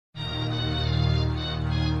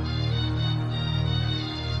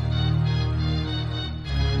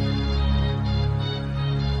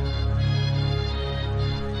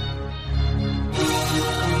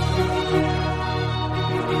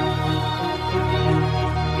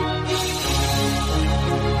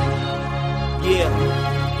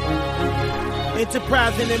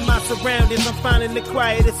enterprising in my surroundings. I'm finding the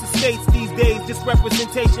quietest estates these days. This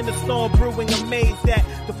representation of storm brewing. Amazed that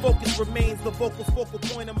the focus remains the focal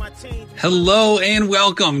point of my change. Hello and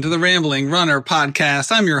welcome to the Rambling Runner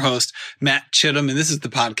podcast. I'm your host, Matt Chittum, and this is the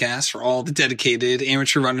podcast for all the dedicated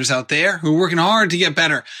amateur runners out there who are working hard to get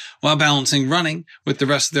better while balancing running with the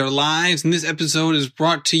rest of their lives. And this episode is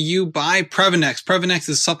brought to you by Previnex. Previnex is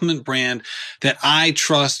a supplement brand that I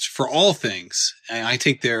trust for all things. I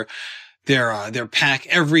take their pack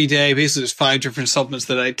every day. Basically, there's 5 different supplements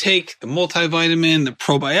that I take: the multivitamin, the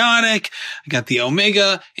probiotic. I got the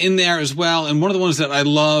omega in there as well. And one of the ones that I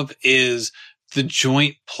love is the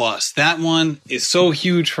Joint Plus. That one is so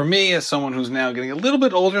huge for me as someone who's now getting a little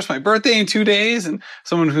bit older. It's my birthday in 2 days, and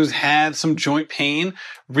someone who's had some joint pain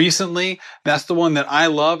recently. That's the one that I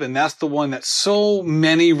love, and that's the one that so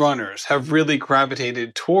many runners have really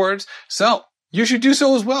gravitated towards. So you should do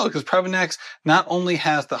so as well, because Previnex not only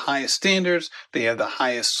has the highest standards, they have the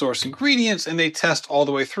highest source ingredients, and they test all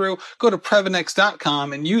the way through. Go to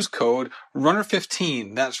Previnex.com and use code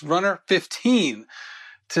RUNNER15. That's RUNNER15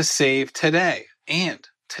 to save today. And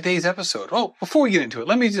today's episode. Oh, before we get into it,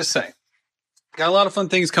 let me just say, got a lot of fun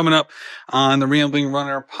things coming up on the Rambling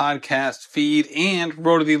Runner podcast feed and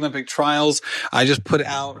Road to the Olympic Trials. I just put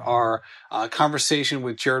out our conversation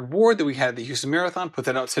with Jared Ward that we had at the Houston Marathon. Put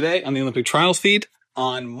that out today on the Olympic Trials feed.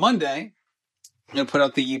 On Monday, I'm going to put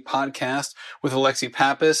out the podcast with Alexi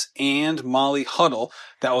Pappas and Molly Huddle.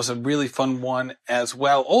 That was a really fun one as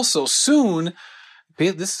well. Also, soon,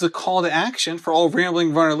 this is a call to action for all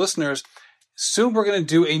Rambling Runner listeners. Soon we're going to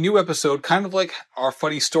do a new episode, kind of like our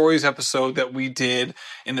Funny Stories episode that we did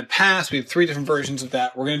in the past. We had 3 different versions of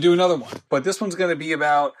that. We're going to do another one. But this one's going to be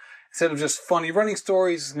about, instead of just funny running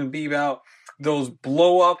stories, it's going to be about those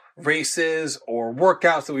blow-up races or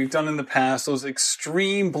workouts that we've done in the past, those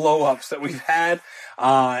extreme blow-ups that we've had.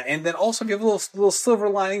 And then also, if you have a little silver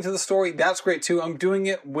lining to the story, that's great too. I'm doing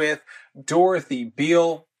it with Dorothy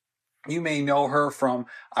Beal. You may know her from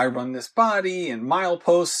I Run This Body, and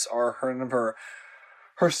mileposts are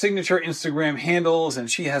her signature Instagram handles, and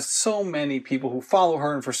she has so many people who follow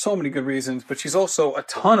her and for so many good reasons, but she's also a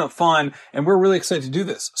ton of fun, and we're really excited to do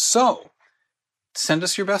this. So send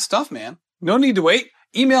us your best stuff, man. No need to wait.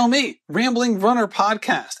 Email me,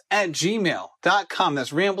 ramblingrunnerpodcast@gmail.com. That's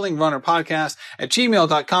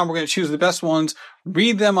ramblingrunnerpodcast@gmail.com. We're going to choose the best ones,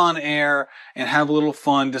 read them on air, and have a little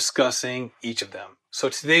fun discussing each of them. So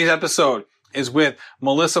today's episode is with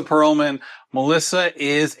Melissa Perlman. Melissa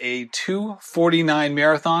is a 2:49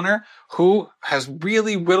 marathoner who has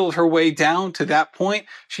really whittled her way down to that point.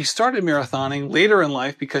 She started marathoning later in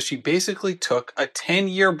life because she basically took a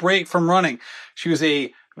 10-year break from running. She was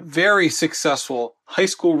a very successful high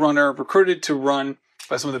school runner, recruited to run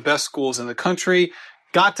by some of the best schools in the country,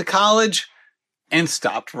 got to college, and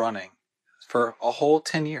stopped running for a whole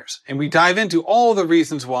 10 years. And we dive into all the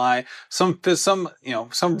reasons why, some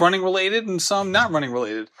running related and some not running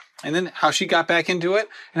related. And then how she got back into it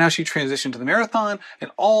and how she transitioned to the marathon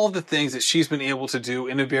and all the things that she's been able to do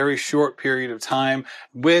in a very short period of time,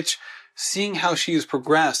 which, seeing how she has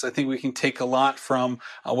progressed, I think we can take a lot from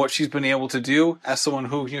what she's been able to do as someone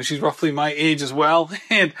who, she's roughly my age as well.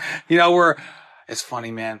 And, it's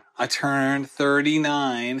funny, man. I turned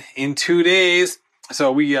 39 in 2 days.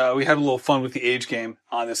 So we had a little fun with the age game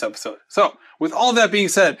on this episode. So with all that being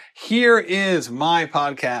said, here is my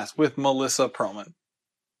podcast with Melissa Perlman.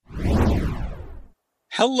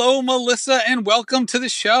 Hello, Melissa, and welcome to the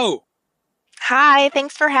show. Hi,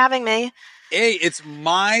 thanks for having me. Hey, it's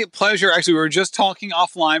my pleasure. Actually, we were just talking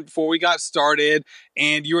offline before we got started,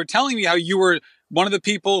 and you were telling me how you were one of the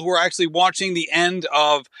people who were actually watching the end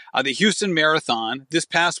of the Houston Marathon this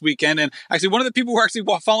past weekend, and actually one of the people who were actually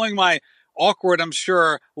following my awkward, I'm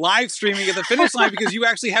sure, live streaming at the finish line because you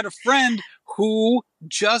actually had a friend who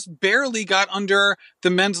just barely got under the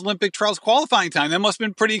men's Olympic trials qualifying time. That must have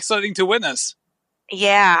been pretty exciting to witness.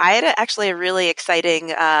 Yeah, I had actually a really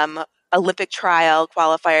exciting Olympic trial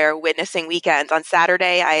qualifier witnessing weekend. On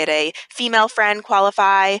Saturday, I had a female friend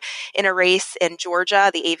qualify in a race in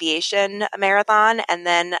Georgia, the aviation marathon, and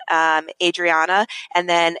then Adriana, and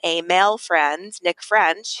then a male friend, Nick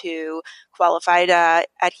French, who qualified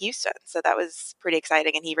at Houston. So that was pretty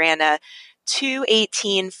exciting. And he ran a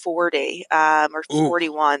 2:18:40 or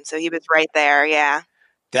 41. So he was right there. Yeah.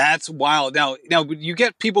 That's wild. Now you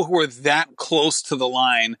get people who are that close to the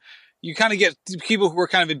line. You kind of get people who are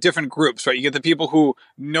kind of in different groups, right? You get the people who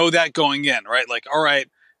know that going in, right? Like, all right,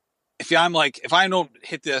 if I don't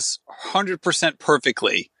hit this 100%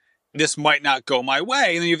 perfectly, this might not go my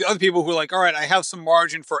way. And then you have the other people who are like, all right, I have some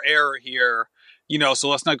margin for error here, so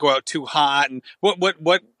let's not go out too hot. And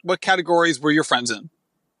what categories were your friends in?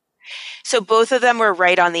 So both of them were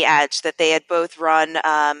right on the edge, that they had both run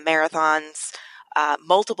marathons,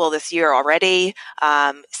 multiple this year already,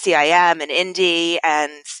 CIM and Indy,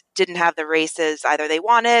 and didn't have the races either they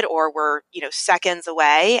wanted or were, seconds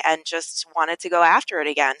away and just wanted to go after it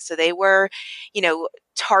again. So they were,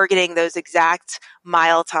 targeting those exact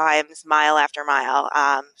mile times, mile after mile.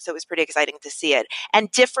 So it was pretty exciting to see it,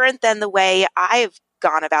 and different than the way I've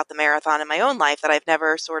gone about the marathon in my own life, that I've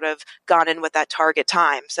never sort of gone in with that target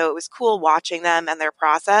time. So it was cool watching them and their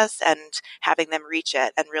process and having them reach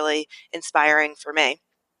it, and really inspiring for me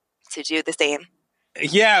to do the same.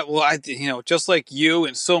 Yeah, well, just like you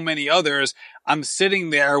and so many others, I'm sitting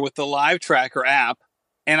there with the Live Tracker app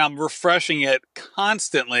and I'm refreshing it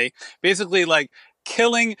constantly, basically like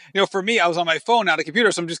killing, for me, I was on my phone, not a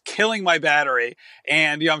computer, so I'm just killing my battery,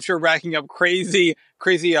 and, I'm sure racking up crazy,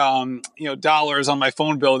 dollars on my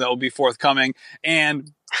phone bill that will be forthcoming.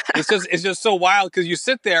 And it's just so wild, because you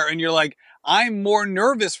sit there and you're like, I'm more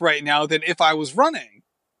nervous right now than if I was running,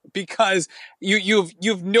 because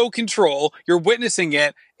you've no control. You're witnessing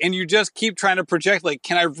it, and you just keep trying to project, like,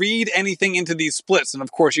 can I read anything into these splits? And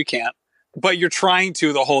of course you can't, but you're trying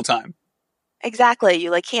to the whole time. Exactly.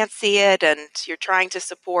 You can't see it, and you're trying to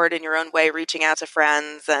support in your own way, reaching out to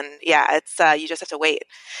friends, and yeah, it's you just have to wait.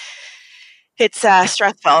 It's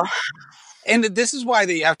stressful. And this is why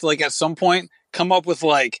they have to, like, at some point come up with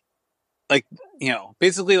like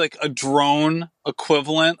basically like a drone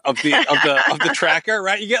equivalent of the tracker,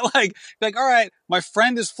 right? You get like, all right, my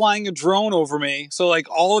friend is flying a drone over me, so like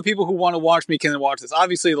all the people who want to watch me can watch this.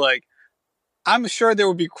 Obviously, like, I'm sure there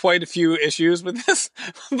would be quite a few issues with this,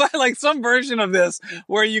 but like some version of this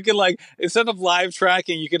where you could, like, instead of live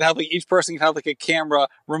tracking, you could have like each person could have like a camera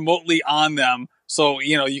remotely on them. So,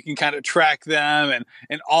 you can kind of track them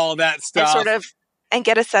and all that stuff. And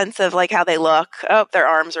get a sense of like how they look. Oh, their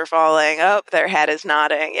arms are falling. Oh, their head is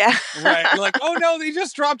nodding. Yeah. Right. You're like, oh no, they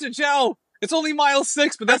just dropped a gel. It's only mile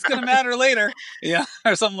 6, but that's going to matter later. Yeah.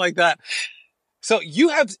 Or something like that. So you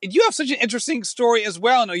have such an interesting story as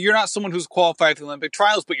well. No, you're not someone who's qualified for the Olympic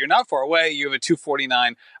trials, but you're not far away. You have a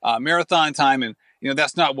 2:49 marathon time, and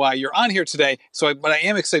that's not why you're on here today. But I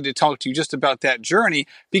am excited to talk to you just about that journey,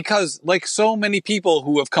 because like so many people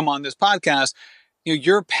who have come on this podcast,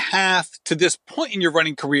 your path to this point in your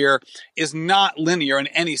running career is not linear in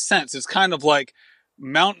any sense. It's kind of like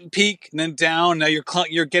mountain peak and then down. Now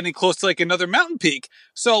you're getting close to like another mountain peak.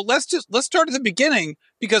 So let's start at the beginning,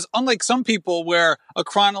 because unlike some people where a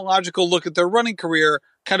chronological look at their running career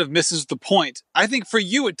kind of misses the point, I think for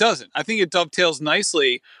you it doesn't. I think it dovetails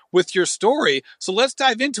nicely with your story. So let's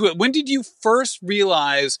dive into it. When did you first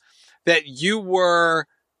realize that you were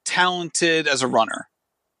talented as a runner?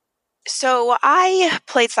 So I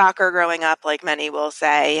played soccer growing up, like many will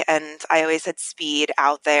say, and I always had speed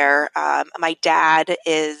out there. My dad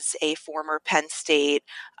is a former Penn State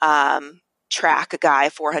track guy,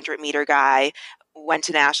 400-meter guy, went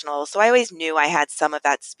to nationals. So I always knew I had some of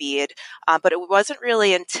that speed. But it wasn't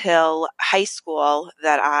really until high school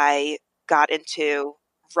that I got into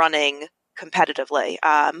running competitively.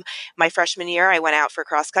 My freshman year, I went out for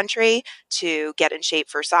cross country to get in shape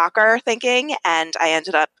for soccer thinking, and I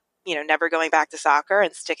ended up never going back to soccer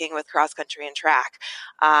and sticking with cross country and track.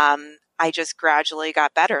 I just gradually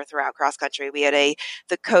got better throughout cross country. We had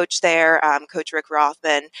the coach there, Coach Rick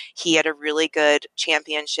Rothman. He had a really good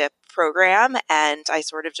championship program, and I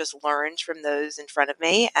sort of just learned from those in front of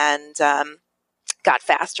me, and got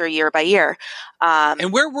faster year by year.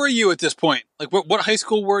 And where were you at this point? Like, what high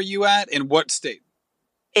school were you at, and what state?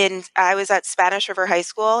 I was at Spanish River High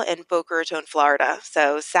School in Boca Raton, Florida.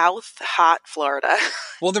 So South hot Florida.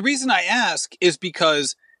 Well, the reason I ask is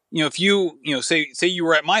because, if you, say you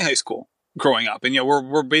were at my high school growing up, and,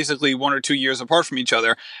 we're basically 1 or 2 years apart from each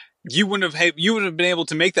other, you would have been able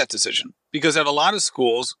to make that decision, because at a lot of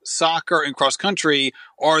schools, soccer and cross country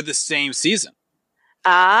are the same season.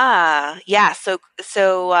 Yeah. So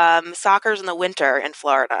soccer's in the winter in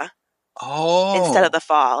Florida. Oh. Instead of the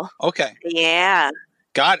fall. Okay. Yeah.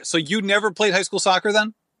 Got it. So you never played high school soccer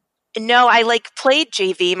then? No, I played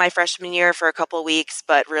JV my freshman year for a couple of weeks,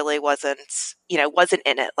 but really wasn't in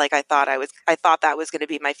it. Like I thought that was going to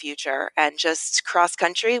be my future. And just cross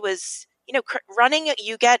country was, running,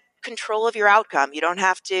 you get control of your outcome. You don't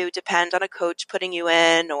have to depend on a coach putting you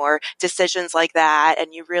in or decisions like that.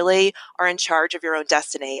 And you really are in charge of your own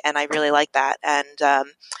destiny. And I really like that. And,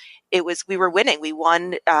 we were winning. We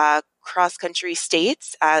won cross country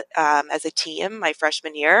states as a team my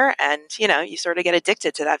freshman year, and you sort of get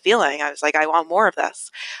addicted to that feeling. I was like, I want more of this.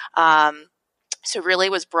 So really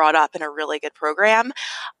was brought up in a really good program.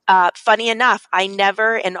 Funny enough, I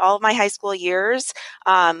never, in all of my high school years,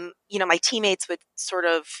 my teammates would sort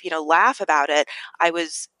of, laugh about it. I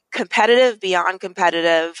was competitive beyond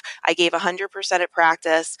competitive. I gave 100% at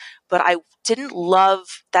practice, but I didn't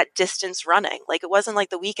love that distance running. Like, it wasn't like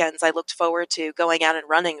the weekends I looked forward to going out and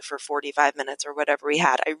running for 45 minutes or whatever we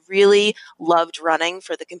had. I really loved running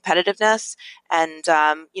for the competitiveness and,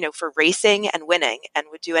 for racing and winning, and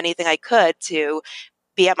would do anything I could to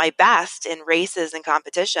be at my best in races and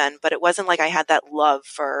competition, but it wasn't like I had that love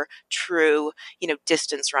for true,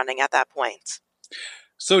 distance running at that point.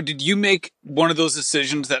 So did you make one of those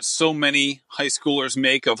decisions that so many high schoolers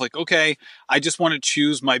make of like, okay, I just want to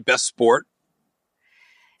choose my best sport?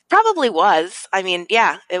 Probably was. I mean,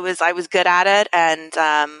 yeah, I was good at it, and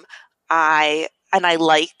I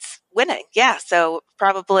liked winning. Yeah, so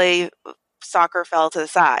probably soccer fell to the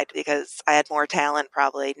side because I had more talent,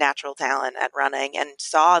 probably natural talent at running, and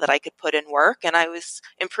saw that I could put in work and I was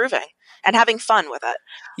improving and having fun with it.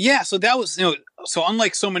 Yeah, so that was, so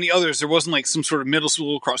unlike so many others, there wasn't like some sort of middle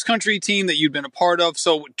school cross country team that you'd been a part of.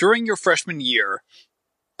 So during your freshman year,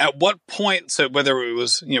 at what point, so whether it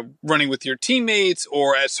was, running with your teammates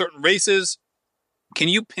or at certain races, can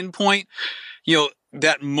you pinpoint,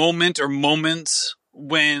 that moment or moments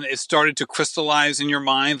when it started to crystallize in your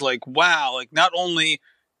mind? Like, wow, like not only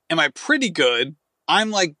am I pretty good,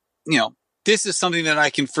 I'm like, this is something that I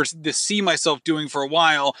can see myself doing for a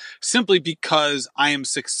while simply because I am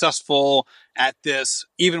successful at this,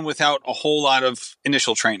 even without a whole lot of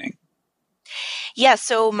initial training. Yeah,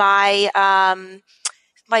 so my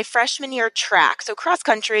freshman year track. So cross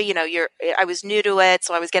country, I was new to it,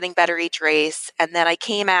 so I was getting better each race. And then I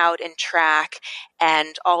came out in track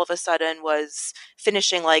and all of a sudden was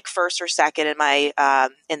finishing like first or second in my,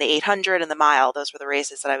 in the 800 and the mile. Those were the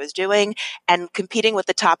races that I was doing and competing with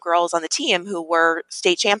the top girls on the team who were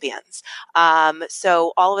state champions.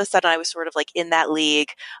 So all of a sudden I was sort of like in that league,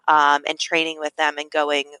 and training with them and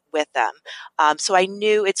going with them. So I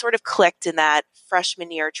knew it sort of clicked in that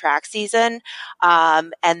freshman year track season.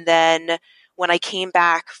 And then when I came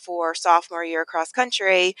back for sophomore year cross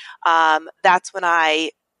country, that's when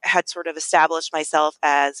I had sort of established myself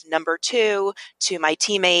as number two to my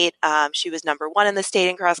teammate. She was number one in the state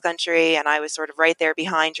in cross country, and I was sort of right there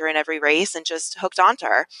behind her in every race and just hooked onto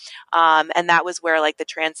her. And that was where like the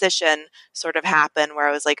transition sort of happened, where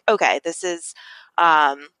I was like, okay, this is,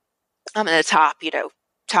 I'm in the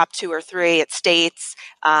top two or three at states,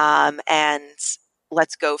 and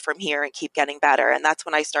let's go from here and keep getting better. And that's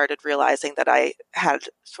when I started realizing that I had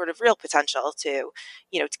sort of real potential to,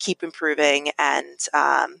 to keep improving and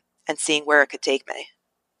seeing where it could take me.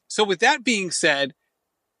 So with that being said,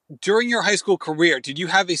 during your high school career, did you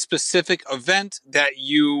have a specific event that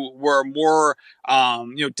you were more,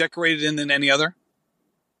 decorated in than any other?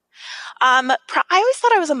 I always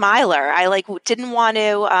thought I was a miler. I like didn't want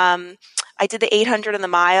to. I did the 800 and the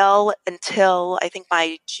mile until I think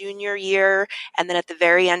my junior year, and then at the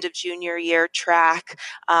very end of junior year, track,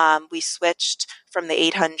 we switched from the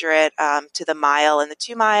 800 to the mile and the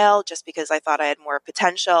 2 mile, just because I thought I had more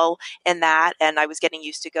potential in that, and I was getting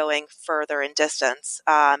used to going further in distance.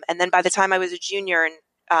 And then by the time I was a junior in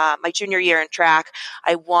my junior year in track,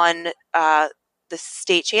 I won the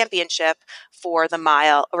state championship for the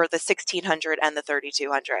mile or the 1600 and the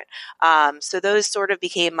 3200. So those sort of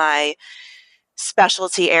became my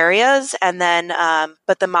specialty areas. And then,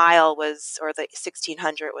 but the mile was, or the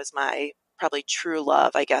 1600 was my probably true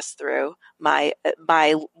love, I guess, through my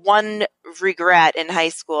one regret in high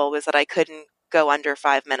school was that I couldn't go under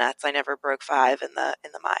 5 minutes. I never broke five in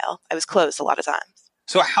the mile. I was close a lot of times.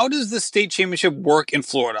 So how does the state championship work in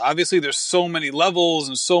Florida? Obviously, there's so many levels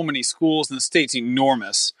and so many schools, and the state's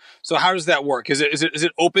enormous. So how does that work? Is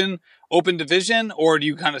it open division, or do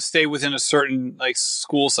you kind of stay within a certain like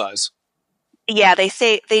school size? Yeah, they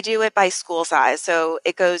say they do it by school size. So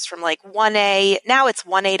it goes from like 1A, now it's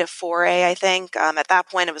 1A to 4A, I think. At that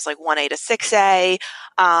point, it was like 1A to 6A.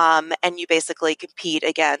 And you basically compete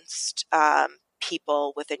against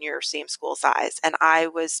people within your same school size. And I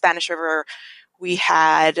was Spanish River. We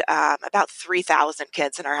had about 3,000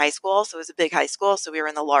 kids in our high school. So it was a big high school. So we were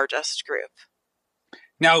in the largest group.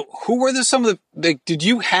 Now, who were some of did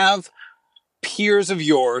you have peers of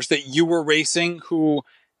yours that you were racing who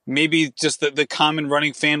maybe just the common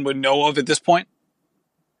running fan would know of at this point?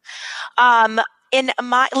 In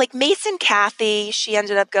my, like Mason Cathy, she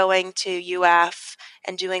ended up going to UF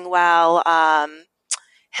and doing well.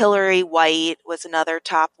 Hillary White was another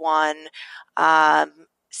top one.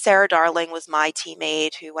 Sarah Darling was my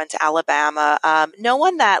teammate who went to Alabama. No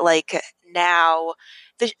one that like now,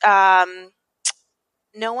 the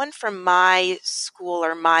no one from my school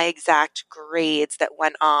or my exact grades that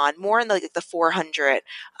went on, more in the 400,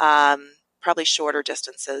 probably shorter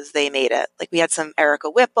distances, they made it. Like we had some Erica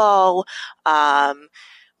Whipple.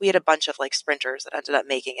 We had a bunch of like sprinters that ended up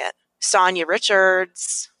making it. Sonia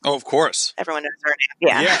Richards. Oh, of course. Everyone knows her name.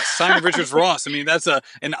 Yeah. Yeah, Sonia Richards-Ross. I mean, that's an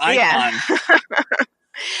icon. Yeah.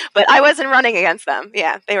 But I wasn't running against them.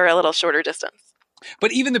 Yeah, they were a little shorter distance.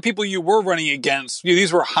 But even the people you were running against,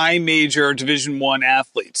 these were high major Division I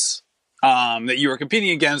athletes that you were competing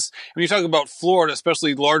against. When you talk about Florida,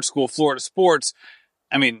 especially large school Florida sports,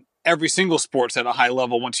 I mean, every single sport's at a high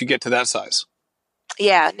level once you get to that size.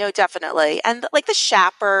 Yeah, no, definitely. And like the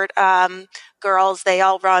Shepard girls, they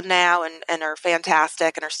all run now and are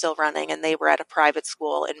fantastic and are still running. And they were at a private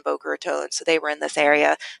school in Boca Raton. So they were in this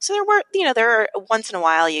area. So there are once in a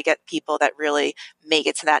while you get people that really make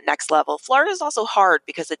it to that next level. Florida is also hard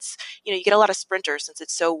because it's, you get a lot of sprinters since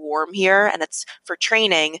it's so warm here and it's for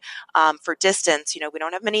training, for distance. We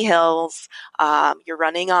don't have many hills. You're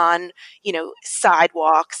running on,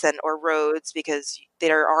 sidewalks or roads because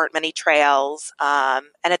there aren't many trails, and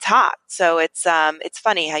it's hot. So it's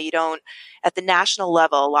funny how you don't, at the national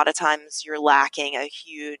level, a lot of times you're lacking a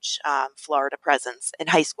huge Florida presence, in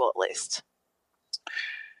high school at least.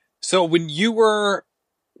 So when you were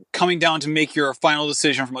coming down to make your final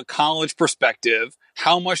decision from a college perspective,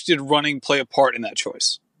 how much did running play a part in that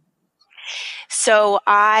choice? So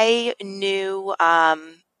I knew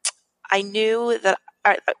that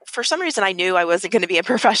for some reason I knew I wasn't going to be a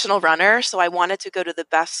professional runner. So I wanted to go to the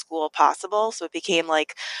best school possible. So it became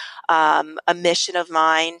like a mission of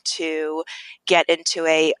mine to get into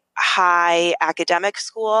a high academic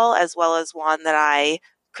school as well as one that I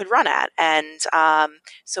could run at. And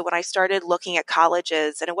so when I started looking at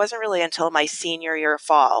colleges, and it wasn't really until my senior year of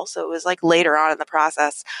fall, so it was like later on in the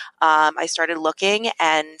process, I started looking,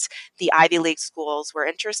 and the Ivy League schools were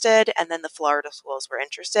interested, and then the Florida schools were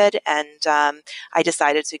interested, and I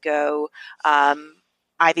decided to go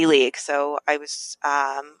Ivy League. So I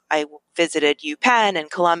visited UPenn and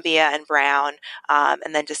Columbia and Brown,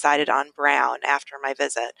 and then decided on Brown after my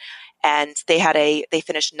visit. And they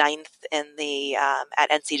finished ninth in the at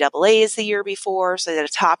NCAA's the year before, so they had a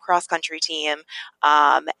top cross country team,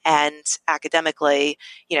 and academically,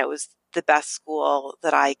 it was the best school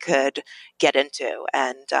that I could get into,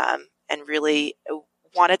 and really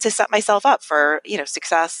wanted to set myself up for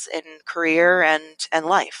success in career and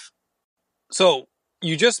life. So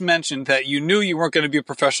you just mentioned that you knew you weren't going to be a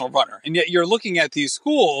professional runner, and yet you're looking at these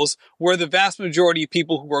schools where the vast majority of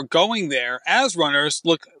people who are going there as runners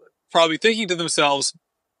look probably thinking to themselves,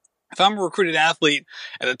 if I'm a recruited athlete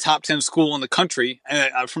at a top 10 school in the country,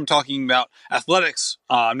 and I'm from talking about athletics,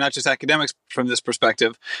 not just academics from this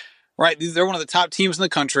perspective, right? They're one of the top teams in the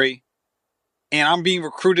country, and I'm being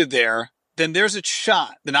recruited there, then there's a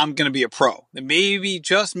shot that I'm going to be a pro. That maybe,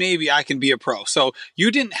 just maybe, I can be a pro. So you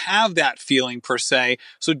didn't have that feeling per se.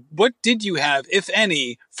 So what did you have, if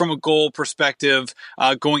any, from a goal perspective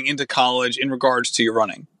going into college in regards to your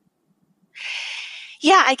running?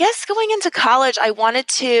 Yeah, I guess going into college, I wanted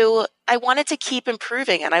to keep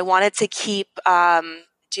improving, and I wanted to keep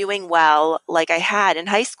doing well like I had in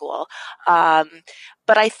high school.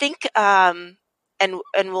 But I think, and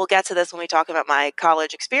we'll get to this when we talk about my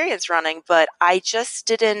college experience running, but I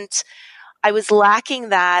was lacking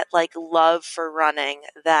that like love for running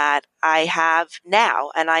that I have now.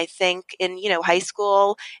 And I think in, high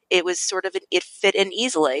school, it was it fit in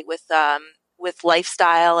easily with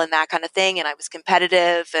lifestyle and that kind of thing. And I was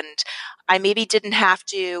competitive, and I maybe didn't have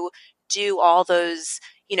to do all those,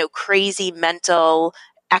 crazy mental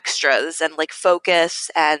extras and like focus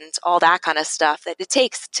and all that kind of stuff that it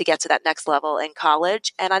takes to get to that next level in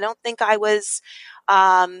college. And I don't think I was,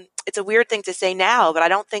 it's a weird thing to say now, but I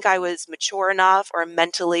don't think I was mature enough or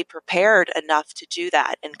mentally prepared enough to do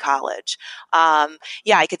that in college.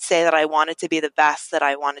 Yeah, I could say that I wanted to be the best that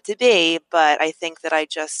I wanted to be, but I think that I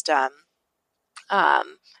just,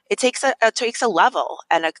 it takes a level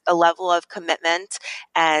and a level of commitment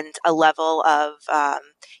and a level of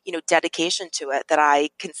dedication to it that I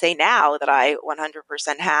can say now that I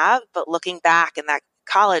 100% have. But looking back in that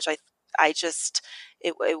college, I just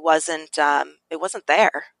it wasn't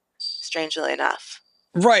there. Strangely enough.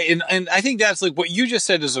 Right. And I think that's like what you just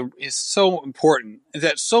said is so important,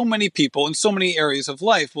 that so many people in so many areas of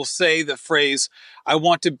life will say the phrase, I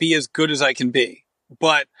want to be as good as I can be.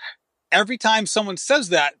 But every time someone says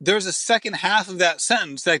that, there's a second half of that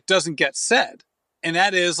sentence that doesn't get said. And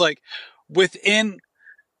that is like within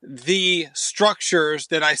the structures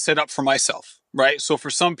that I set up for myself, right? So for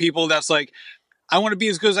some people, that's like, I want to be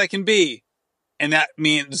as good as I can be. And that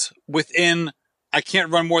means I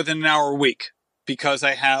can't run more than an hour a week. because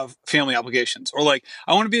I have family obligations, or like,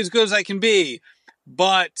 I want to be as good as I can be,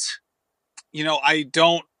 but I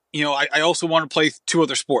don't, I also want to play 2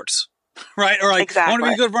 other sports, right? Or like, I want to be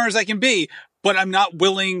Exactly. as good a runner as I can be, but I'm not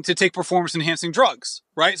willing to take performance enhancing drugs,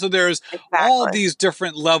 right? So there's all Exactly. these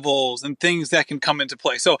different levels and things that can come into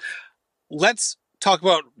play. So let's talk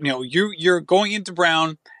about, you're going into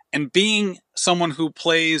Brown, and being someone who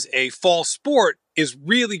plays a fall sport is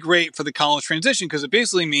really great for the college transition, because it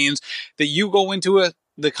basically means that you go into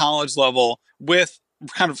the college level with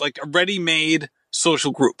kind of like a ready-made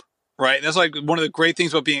social group, right? That's like one of the great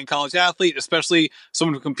things about being a college athlete, especially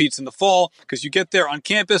someone who competes in the fall, because you get there on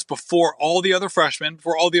campus before all the other freshmen,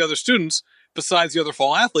 before all the other students, besides the other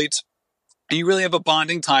fall athletes, and you really have a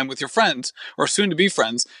bonding time with your friends, or soon to be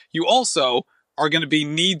friends. You also are going to be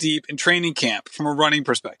knee deep in training camp from a running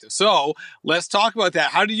perspective. So let's talk about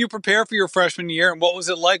that. How did you prepare for your freshman year, and what was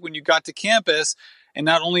it like when you got to campus? And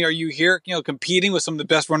not only are you here, competing with some of the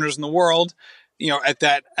best runners in the world, at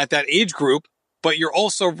that age group, but you're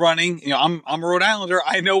also running, I'm a Rhode Islander.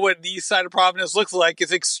 I know what the east side of Providence looks like.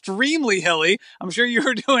 It's extremely hilly. I'm sure you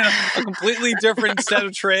were doing a completely different set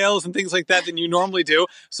of trails and things like that than you normally do.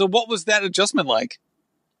 So what was that adjustment like?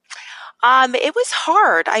 It was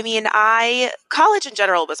hard. I mean, college in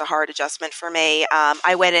general was a hard adjustment for me.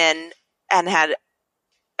 I went in and had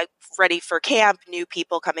ready for camp, new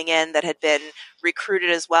people coming in that had been recruited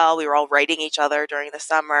as well. We were all writing each other during the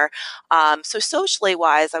summer. So socially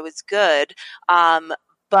wise, I was good.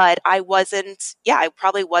 But I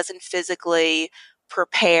probably wasn't physically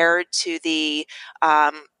prepared to the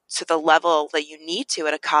level that you need to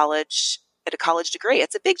at a college degree.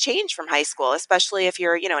 It's a big change from high school, especially if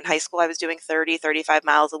you're, in high school, I was doing 30, 35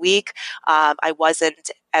 miles a week. I wasn't,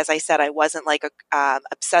 as I said, I wasn't like a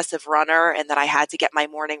obsessive runner and that I had to get my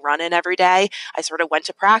morning run in every day. I sort of went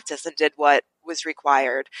to practice and did what was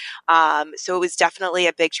required. So it was definitely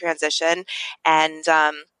a big transition. And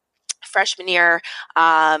freshman year,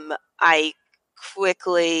 I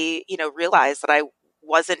quickly, realized that I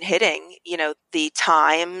wasn't hitting, the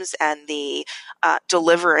times and the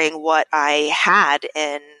delivering what I had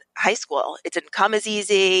in high school. It didn't come as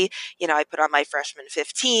easy. I put on my freshman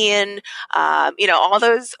 15. All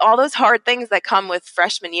those hard things that come with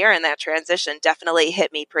freshman year and that transition definitely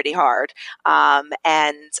hit me pretty hard. And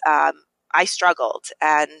I struggled.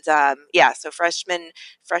 And so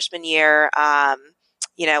freshman year,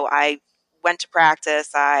 I went to practice.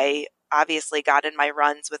 I obviously got in my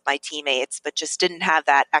runs with my teammates, but just didn't have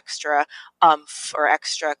that extra umph or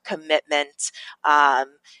extra commitment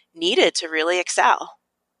needed to really excel.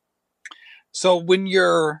 So when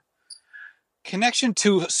your connection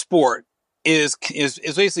to sport is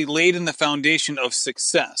basically laid in the foundation of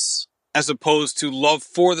success, as opposed to love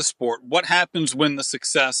for the sport, what happens when the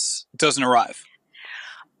success doesn't arrive?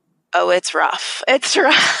 Oh, it's rough. It's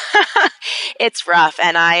rough. It's rough.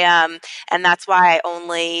 And that's why I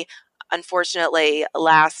only unfortunately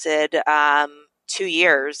lasted 2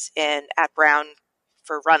 years at Brown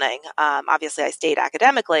for running. Obviously I stayed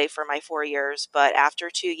academically for my 4 years, but after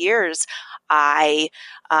 2 years, I,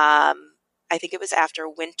 um, I think it was after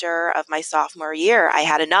winter of my sophomore year, I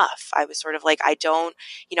had enough. I was sort of like, I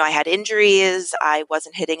had injuries. I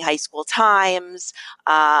wasn't hitting high school times.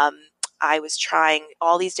 Um, I was trying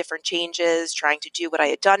all these different changes, trying to do what I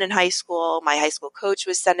had done in high school. My high school coach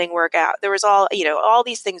was sending work out. There was all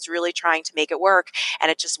these things really trying to make it work,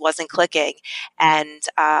 and it just wasn't clicking. And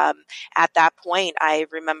at that point, I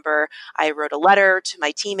remember I wrote a letter to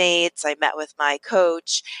my teammates. I met with my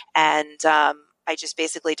coach, and I just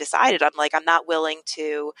basically decided, I'm like, I'm not willing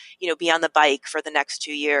to, be on the bike for the next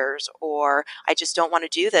 2 years, or I just don't want to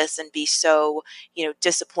do this and be so,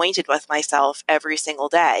 disappointed with myself every single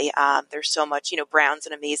day. There's so much, Brown's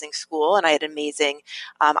an amazing school, and I had an amazing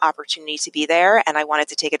opportunity to be there, and I wanted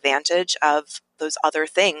to take advantage of those other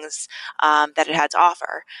things that it had to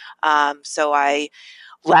offer. So I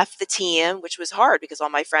left the team, which was hard because all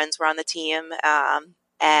my friends were on the team.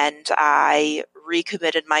 And I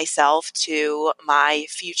recommitted myself to my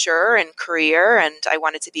future and career. And I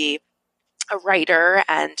wanted to be a writer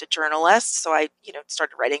and a journalist. So I,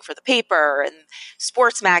 started writing for the paper and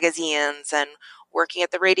sports magazines and working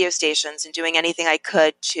at the radio stations and doing anything I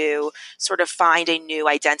could to sort of find a new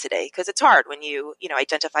identity. Because it's hard when you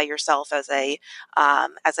identify yourself as a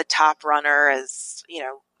top runner,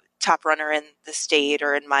 top runner in the state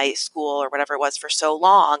or in my school or whatever it was for so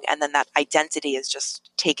long, and then that identity is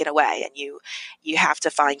just taken away, and you have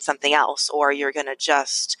to find something else, or you're gonna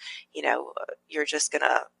just you're just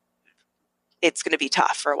gonna it's gonna be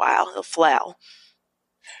tough for a while. It'll flail.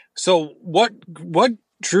 So what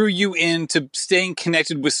drew you into staying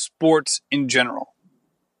connected with sports in general?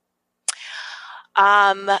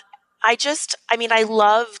 Um, I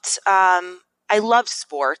loved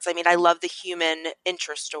sports. I mean, I love the human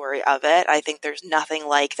interest story of it. I think there's nothing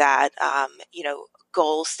like that.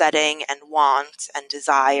 Goal setting and want and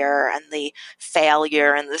desire and the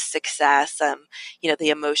failure and the success, the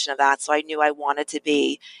emotion of that. So I knew I wanted to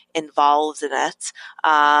be involved in it.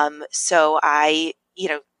 So I,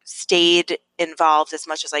 stayed involved as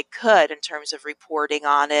much as I could in terms of reporting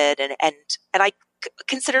on it and I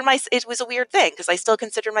considered it was a weird thing because I still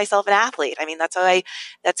considered myself an athlete. I mean, that's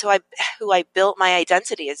who I built my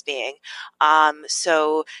identity as being.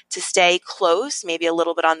 So to stay close, maybe a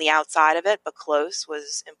little bit on the outside of it, but close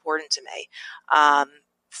was important to me. Um,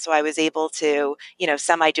 so I was able to,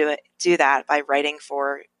 semi do that by writing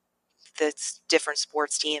for the different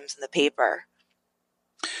sports teams in the paper.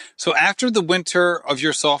 So after the winter of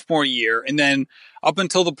your sophomore year, and then up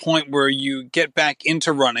until the point where you get back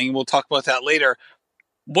into running, we'll talk about that later.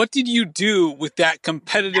 What did you do with that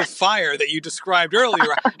competitive fire that you described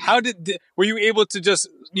earlier? Were you able to just,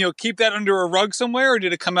 keep that under a rug somewhere, or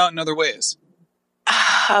did it come out in other ways?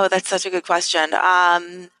 Oh, that's such a good question.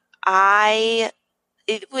 I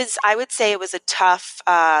would say it was a tough,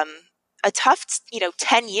 10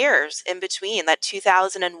 years in between that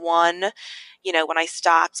 2001, when I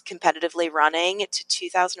stopped competitively running to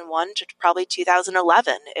 2001 to probably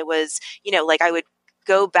 2011. It was, like I would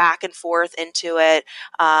go back and forth into it.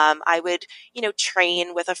 I would,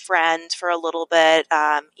 train with a friend for a little bit,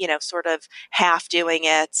 sort of half doing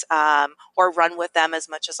it, or run with them as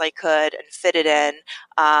much as I could and fit it in.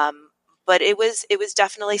 But it was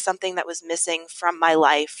definitely something that was missing from my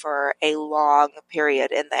life for a long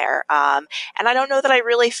period in there. And I don't know that I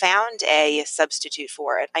really found a substitute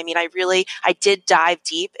for it. I mean, I did dive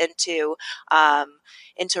deep into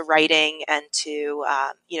writing and to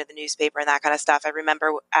the newspaper and that kind of stuff. I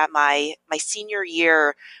remember at my senior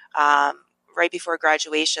year, right before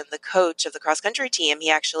graduation, the coach of the cross country team, he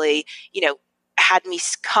actually had me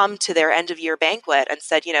come to their end of year banquet and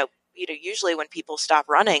said, usually when people stop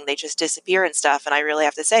running, they just disappear and stuff. And I really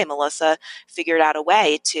have to say, Melissa figured out a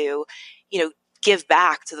way to, give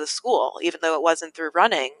back to the school, even though it wasn't through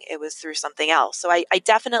running, it was through something else. So I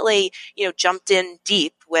definitely, jumped in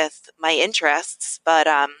deep with my interests, but,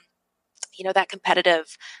 that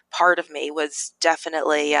competitive part of me was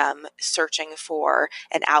definitely searching for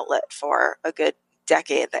an outlet for a good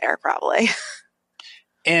decade there, probably.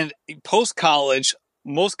 And post college,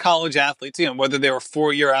 most college athletes, whether they were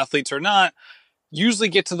 4-year athletes or not, usually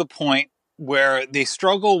get to the point where they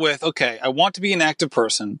struggle with, okay, I want to be an active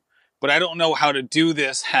person, but I don't know how to do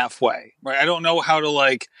this halfway, right? I don't know how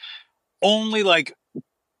to only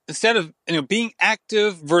instead of, being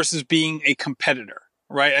active versus being a competitor,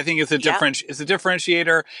 right? I think it's a Yeah. it's a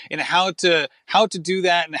differentiator in how to do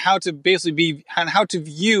that and how to basically be, and how to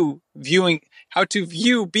view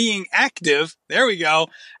being active, there we go,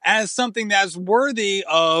 as something that's worthy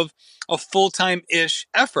of a full-time-ish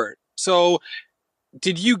effort. So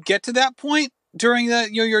did you get to that point during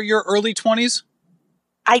your early 20s?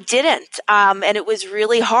 I didn't. And it was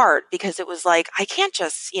really hard because it was like, I can't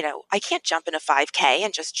jump in a 5K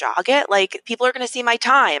and just jog it. Like, people are going to see my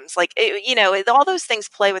times. Like, all those things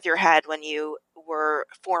play with your head when you were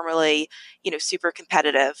formerly, super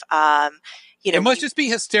competitive. It must just be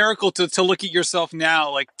hysterical to look at yourself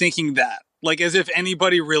now, thinking that, as if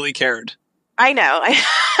anybody really cared. I know.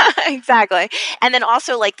 Exactly. And then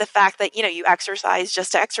also like the fact that, you exercise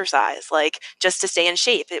just to exercise, like just to stay in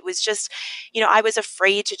shape. It was just, I was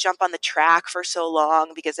afraid to jump on the track for so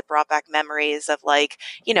long because it brought back memories of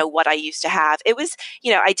what I used to have. It was,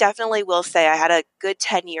 I definitely will say I had a good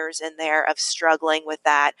 10 years in there of struggling with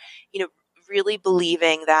that, really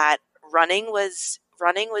believing that running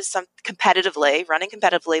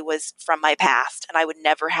competitively was from my past and I would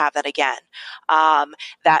never have that again.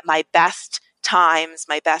 That my best times,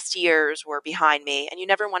 my best years were behind me. And you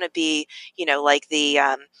never want to be, like the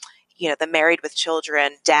married with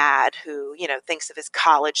children dad who, thinks of his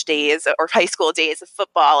college days or high school days of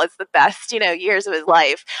football as the best, years of his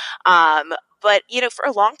life. But, for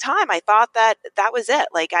a long time, I thought that that was it.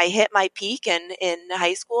 Like I hit my peak in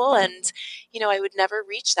high school and, I would never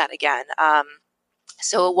reach that again.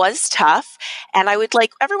 So it was tough. And I would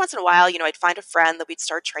every once in a while, I'd find a friend that we'd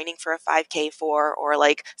start training for a 5K for, or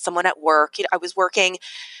like someone at work. I was working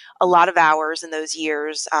a lot of hours in those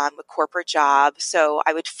years, a corporate job. So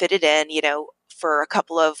I would fit it in, for a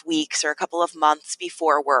couple of weeks or a couple of months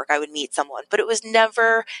before work, I would meet someone, but it was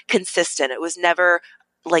never consistent. It was never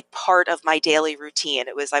like part of my daily routine.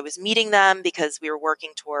 I was meeting them because we were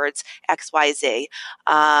working towards XYZ.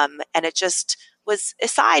 And it just was a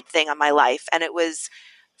side thing on my life. And it was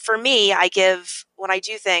for me, when I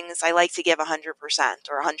do things, I like to give 100%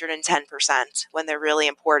 or 110% when they're really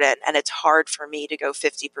important. And it's hard for me to go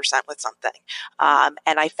 50% with something.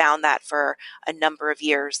 And I found that for a number of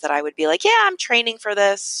years that I would be like, yeah, I'm training for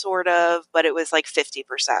this sort of, but it was like 50%.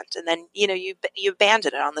 And then, you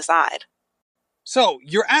abandon it on the side. So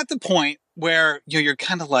you're at the point where you're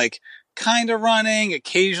kind of running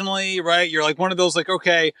occasionally, right? You're like one of those like,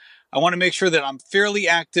 okay, I want to make sure that I'm fairly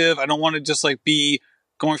active. I don't want to just like be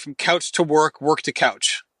going from couch to work to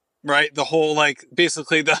couch, right? The whole like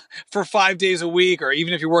basically for 5 days a week, or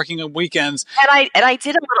even if you're working on weekends. And I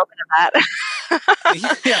did a little bit of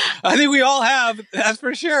that. Yeah, I think we all have, that's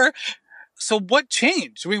for sure. So what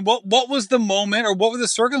changed? I mean, what was the moment, or what were the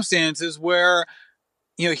circumstances where,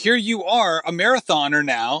 here you are, a marathoner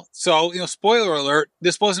now. So, spoiler alert,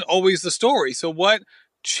 this wasn't always the story. So what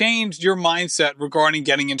changed your mindset regarding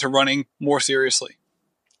getting into running more seriously?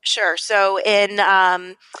 Sure. So in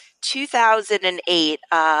 2008,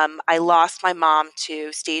 I lost my mom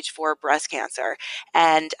to stage 4 breast cancer.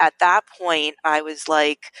 And at that point, I was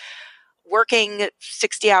like working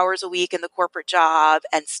 60 hours a week in the corporate job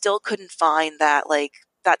and still couldn't find that, like,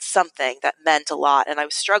 that's something that meant a lot. And I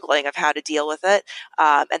was struggling of how to deal with it.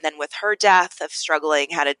 And then with her death, of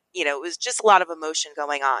struggling how to, it was just a lot of emotion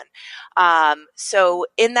going on. So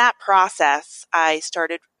in that process, I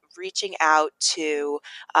started reaching out to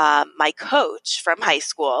my coach from high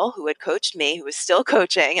school who had coached me, who was still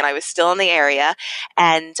coaching, and I was still in the area,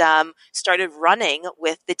 and started running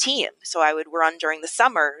with the team. So I would run during the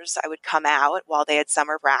summers. I would come out while they had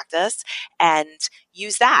summer practice and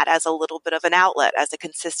use that as a little bit of an outlet, as a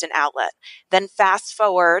consistent outlet. Then fast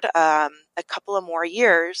forward a couple of more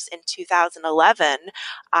years, in 2011,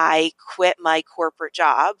 I quit my corporate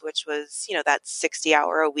job, which was, that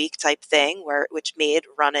 60-hour a week type thing, which made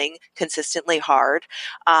running consistently hard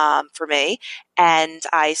for me. And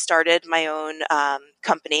I started my own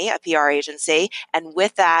company, a PR agency. And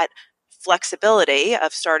with that flexibility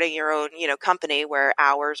of starting your own, company where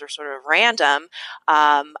hours are sort of random,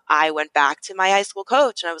 I went back to my high school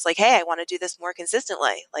coach and I was like, hey, I want to do this more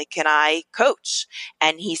consistently. Like, can I coach?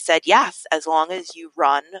 And he said, yes, as long as you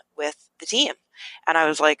run with the team. And I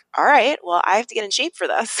was like, all right, well, I have to get in shape for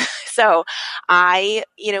this. So I,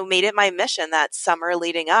 made it my mission that summer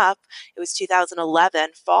leading up, it was 2011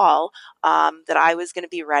 fall, that I was going to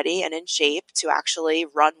be ready and in shape to actually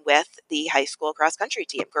run with the high school cross country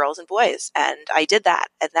team, girls and boys. And I did that.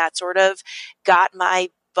 And that sort of got my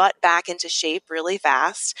butt back into shape really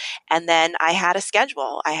fast. And then I had a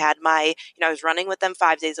schedule. I had I was running with them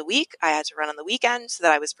 5 days a week. I had to run on the weekend so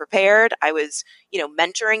that I was prepared. I was,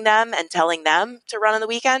 mentoring them and telling them to run on the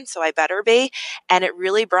weekend. So I better be. And it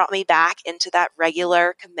really brought me back into that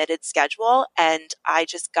regular committed schedule. And I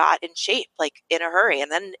just got in shape, like in a hurry.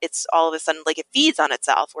 And then it's all of a sudden like it feeds on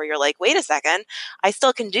itself where you're like, wait a second, I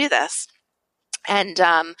still can do this. And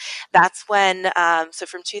that's when, so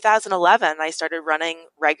from 2011, I started running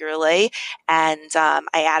regularly, and I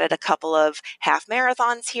added a couple of half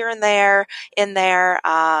marathons here and there in there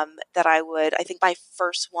that I think my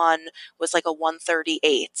first one was like a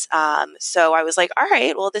 1:38. So I was like, all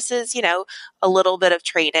right, well, this is, a little bit of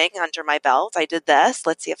training under my belt. I did this.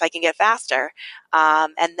 Let's see if I can get faster.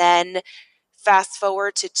 And then fast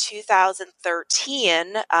forward to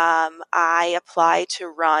 2013, I applied to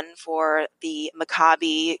run for the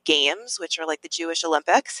Maccabi Games, which are like the Jewish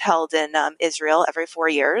Olympics held in Israel every 4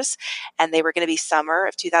 years. And they were going to be summer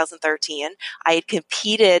of 2013. I had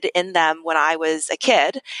competed in them when I was a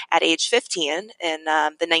kid at age 15 in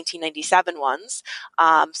the 1997 ones.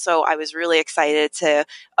 So I was really excited to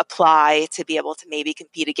apply to be able to maybe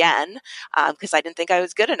compete again because I didn't think I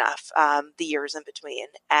was good enough the years in between.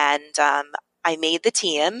 And I made the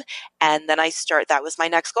team, and then that was my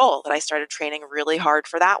next goal, that I started training really hard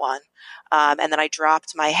for that one. And then I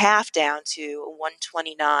dropped my half down to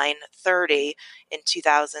 1:29:30 in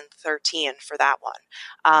 2013 for that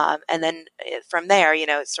one. And then from there,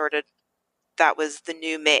 that was the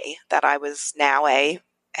new me, that I was now a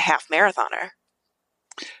half marathoner.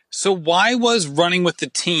 So why was running with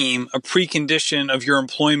the team a precondition of your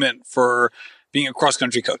employment for being a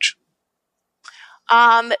cross-country coach?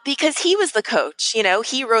 Because he was the coach,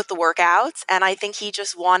 he wrote the workouts, and I think he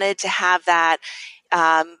just wanted to have that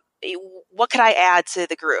what could I add to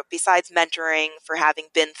the group besides mentoring for having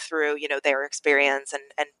been through, their experience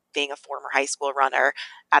and being a former high school runner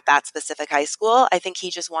at that specific high school. I think he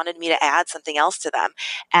just wanted me to add something else to them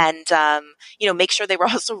and, make sure they were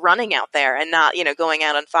also running out there and not, going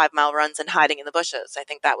out on 5 mile runs and hiding in the bushes. I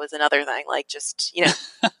think that was another thing, like just,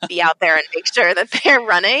 be out there and make sure that they're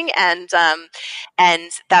running and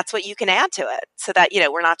that's what you can add to it so that,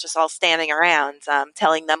 we're not just all standing around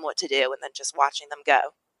telling them what to do and then just watching them go.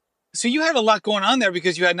 So you had a lot going on there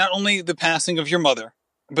because you had not only the passing of your mother,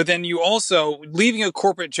 but then you also leaving a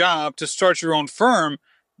corporate job to start your own firm.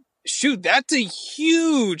 Shoot, that's a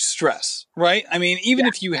huge stress, right? I mean, even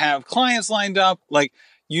if you have clients lined up, like,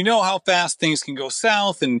 how fast things can go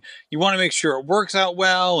south and you want to make sure it works out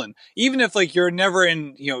well. And even if like you're never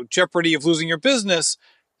in, jeopardy of losing your business,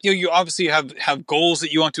 you obviously have goals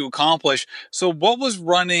that you want to accomplish. So what was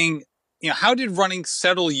running, how did running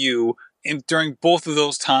settle you during both of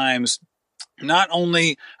those times? Not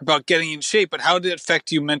only about getting in shape, but how did it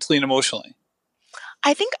affect you mentally and emotionally?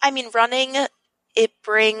 Running, it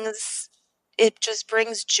just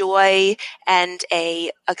brings joy and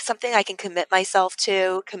a something I can commit myself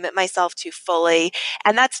to fully.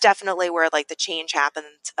 And that's definitely where like the change happened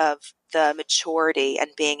of the maturity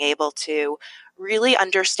and being able to really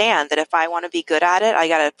understand that if I want to be good at it, I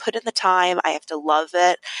got to put in the time. I have to love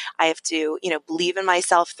it. I have to, believe in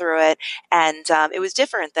myself through it. And it was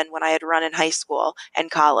different than when I had run in high school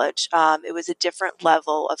and college. It was a different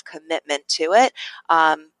level of commitment to it.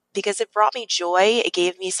 Because it brought me joy. It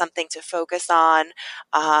gave me something to focus on,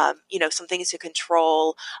 some things to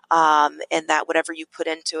control, and that whatever you put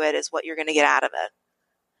into it is what you're going to get out of it.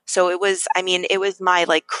 So it was my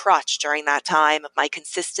like crutch during that time of my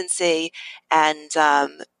consistency and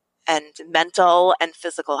mental and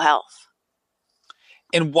physical health.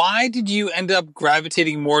 And why did you end up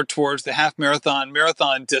gravitating more towards the half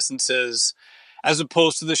marathon distances as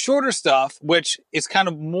opposed to the shorter stuff, which is kind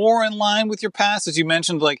of more in line with your past? As you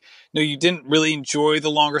mentioned, like, you didn't really enjoy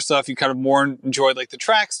the longer stuff. You kind of more enjoyed like the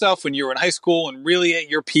track stuff when you were in high school and really at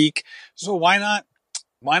your peak. So why not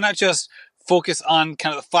just focus on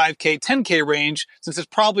kind of the 5K, 10K range, since it's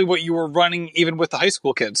probably what you were running even with the high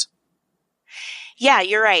school kids? Yeah,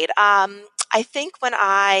 you're right. I think when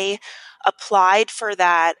I applied for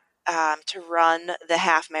that to run the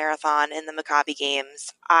half marathon in the Maccabi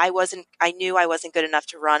Games, I knew I wasn't good enough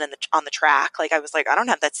to run on the track. Like I was like, I don't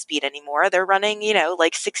have that speed anymore. They're running,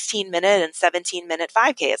 like 16-minute and 17-minute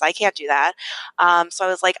 5Ks. I can't do that. So I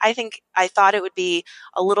was like, I thought it would be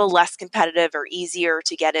a little less competitive or easier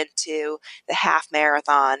to get into the half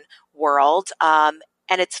marathon world. And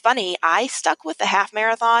it's funny, I stuck with the half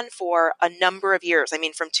marathon for a number of years.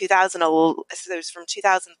 From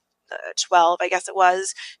 2012, I guess it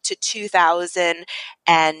was, to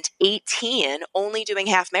 2018, only doing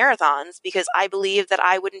half marathons because I believed that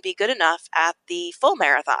I wouldn't be good enough at the full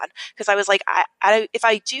marathon. Because I was like, if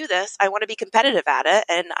I do this, I want to be competitive at it.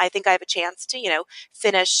 And I think I have a chance to,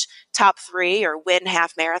 finish top 3 or win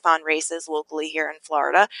half marathon races locally here in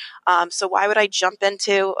Florida. So why would I jump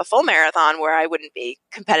into a full marathon where I wouldn't be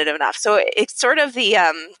competitive enough? So it's sort of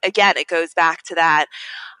again, it goes back to that.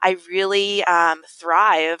 I really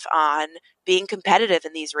thrive on being competitive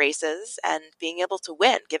in these races and being able to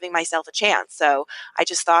win, giving myself a chance. So I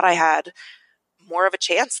just thought I had more of a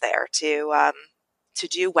chance there to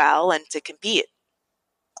do well and to compete.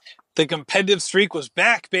 The competitive streak was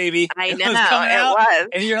back, baby. I know, It was coming out. was.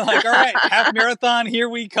 And you're like, all right, half marathon, here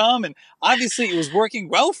we come. And obviously it was working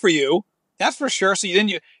well for you. That's for sure. So then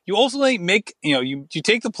you ultimately make, you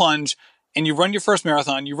take the plunge and you run your first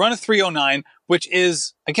marathon. You run a 3:09, which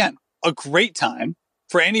is, again, a great time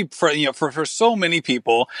for so many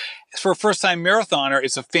people. For a first time marathoner,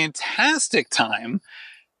 it's a fantastic time.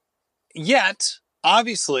 Yet,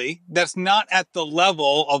 obviously, that's not at the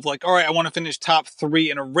level of like, all right, I want to finish top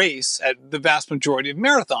 3 in a race at the vast majority of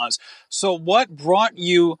marathons. So what brought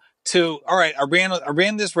you to, all right, I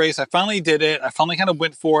ran this race. I finally did it. I finally kind of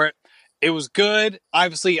went for it. It was good.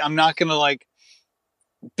 Obviously, I'm not going to like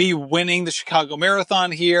be winning the Chicago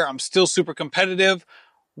Marathon here. I'm still super competitive.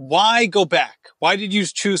 Why go back? Why did you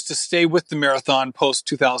choose to stay with the marathon post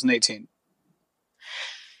 2018?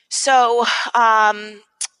 So,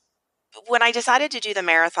 when I decided to do the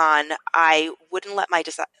marathon, I wouldn't let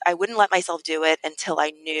myself do it until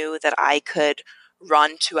I knew that I could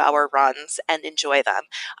run 2-hour runs and enjoy them.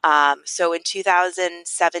 So in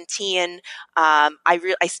 2017,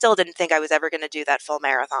 I still didn't think I was ever going to do that full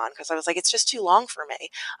marathon because I was like, it's just too long for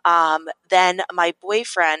me. Then my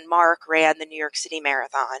boyfriend, Mark, ran the New York City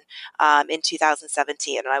Marathon in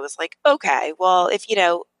 2017. And I was like, okay, well, if,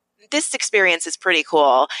 this experience is pretty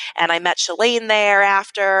cool. And I met Shalane there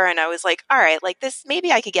after, and I was like, all right, like this,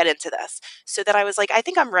 maybe I could get into this. So that I was like, I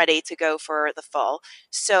think I'm ready to go for the full.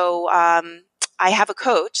 So I have a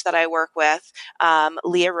coach that I work with,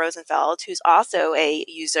 Leah Rosenfeld, who's also a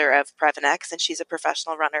user of Previnex, and she's a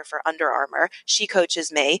professional runner for Under Armour. She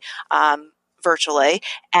coaches me virtually,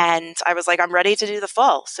 and I was like, I'm ready to do the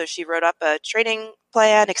full. So she wrote up a training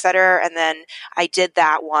plan, et cetera, and then I did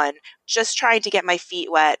that one, just trying to get my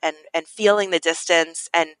feet wet and feeling the distance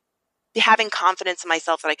and having confidence in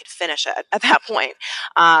myself that I could finish it at that point.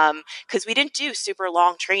 Because we didn't do super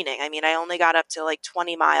long training. I mean, I only got up to like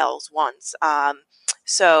 20 miles once.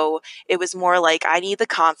 So it was more like, I need the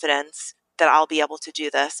confidence that I'll be able to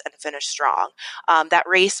do this and finish strong. That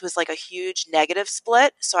race was like a huge negative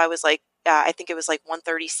split. So I was like, I think it was like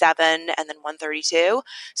 137 and then 132.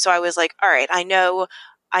 So I was like, all right, I know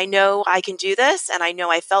I can do this, and I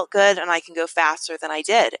know I felt good, and I can go faster than I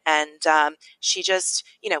did. And she just,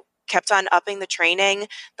 kept on upping the training.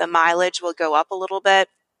 The mileage will go up a little bit.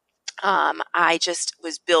 I just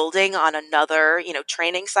was building on another,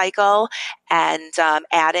 training cycle and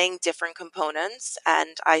adding different components,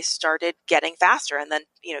 and I started getting faster. And then,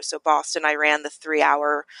 so Boston, I ran the 3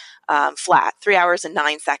 hour flat, 3 hours and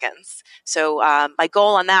 9 seconds. So my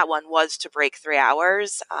goal on that one was to break 3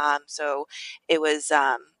 hours. So it was,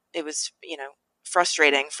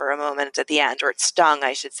 frustrating for a moment at the end, or it stung,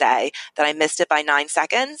 I should say, that I missed it by 9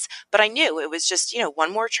 seconds. But I knew it was just,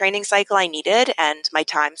 one more training cycle I needed, and my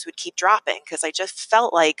times would keep dropping because I just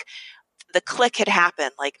felt like the click had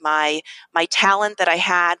happened. Like my talent that I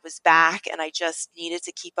had was back, and I just needed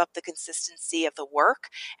to keep up the consistency of the work.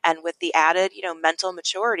 And with the added, mental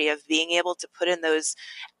maturity of being able to put in those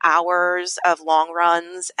hours of long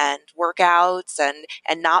runs and workouts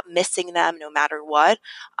and not missing them no matter what,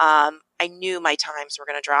 I knew my times were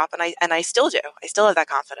going to drop, and I still do. I still have that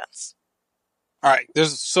confidence. All right,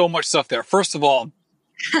 there's so much stuff there. First of all,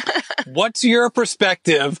 what's your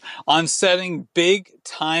perspective on setting big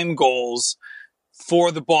time goals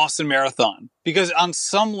for the Boston Marathon? Because on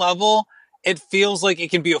some level, it feels like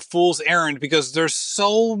it can be a fool's errand because there's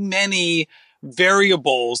so many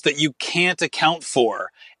variables that you can't account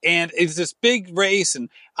for. And it's this big race. And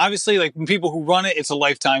obviously, like when people who run it, it's a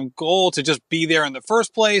lifetime goal to just be there in the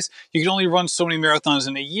first place. You can only run so many marathons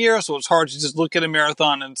in a year. So it's hard to just look at a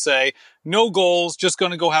marathon and say, no goals, just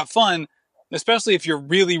going to go have fun, especially if you're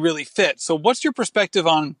really, really fit. So what's your perspective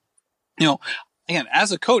on, again,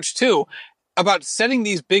 as a coach too, about setting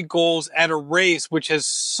these big goals at a race, which is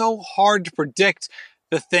so hard to predict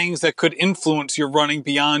the things that could influence your running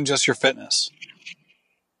beyond just your fitness?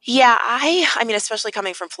 Yeah, I mean, especially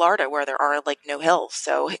coming from Florida where there are like no hills.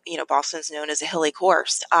 So, Boston's known as a hilly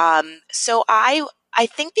course. So I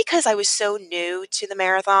think because I was so new to the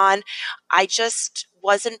marathon, I just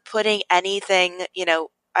wasn't putting anything,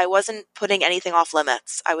 I wasn't putting anything off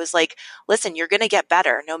limits. I was like, listen, you're going to get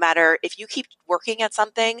better. No matter if you keep working at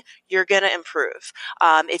something, you're going to improve.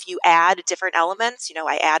 If you add different elements,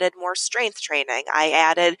 I added more strength training. I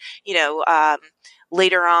added,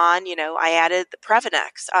 later on, I added the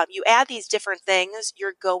Previnex. You add these different things,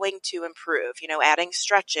 you're going to improve, adding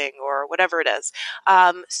stretching or whatever it is.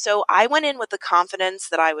 So I went in with the confidence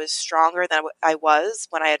that I was stronger than I was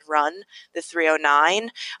when I had run the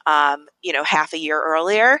 309, half a year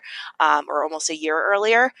earlier, or almost a year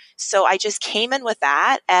earlier. So I just came in with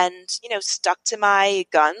that and, stuck to my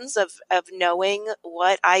guns of knowing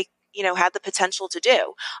what I had the potential to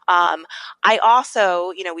do. I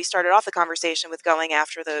also, we started off the conversation with going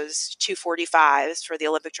after those 245s for the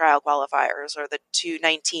Olympic trial qualifiers, or the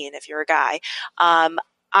 219 if you're a guy.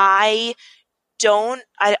 I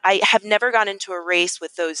have never gone into a race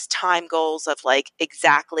with those time goals of like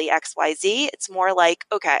exactly XYZ. It's more like,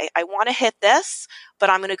 okay, I want to hit this, but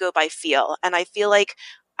I'm going to go by feel. And I feel like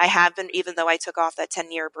I have been, even though I took off that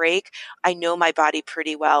 10-year break, I know my body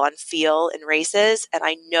pretty well on feel in races, and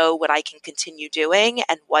I know what I can continue doing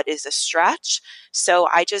and what is a stretch. So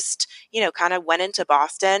I just, kind of went into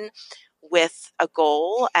Boston with a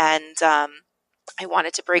goal, and I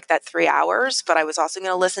wanted to break that 3 hours, but I was also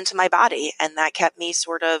going to listen to my body, and that kept me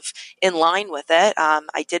sort of in line with it.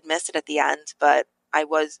 I did miss it at the end, but I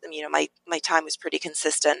was, my time was pretty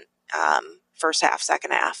consistent. First half,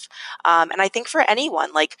 second half. And I think for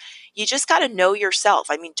anyone, like, you just got to know yourself.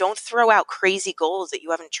 I mean, don't throw out crazy goals that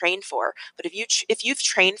you haven't trained for. But if you've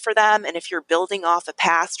trained for them, and if you're building off a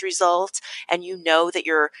past result, and you know that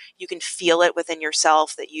you can feel it within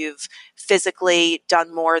yourself that you've physically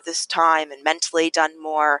done more this time and mentally done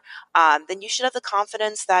more, then you should have the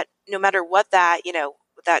confidence that no matter what that,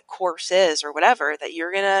 that course is or whatever, that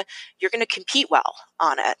you're gonna compete well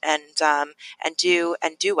on it and do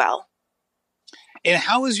well. And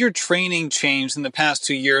how has your training changed in the past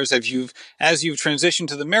 2 years as you've transitioned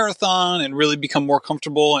to the marathon and really become more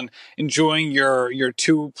comfortable and enjoying your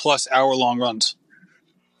 2+ hour long runs?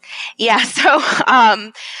 Yeah,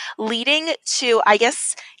 so leading to, I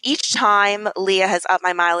guess each time Leah has upped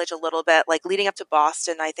my mileage a little bit. Like leading up to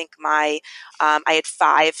Boston, I think I had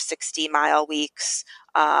 5 60-mile weeks,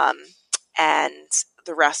 and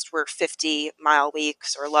the rest were 50-mile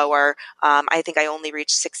weeks or lower. I think I only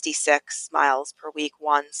reached 66 miles per week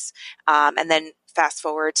once. And then fast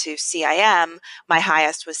forward to CIM, my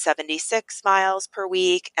highest was 76 miles per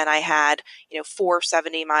week, and I had 4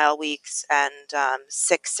 70-mile weeks and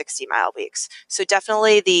 6 60-mile weeks. So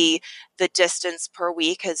definitely the distance per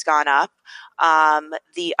week has gone up.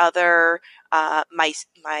 The other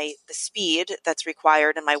the speed that's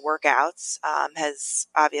required in my workouts has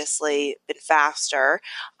obviously been faster.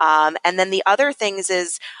 And then the other things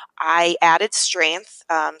is I added strength.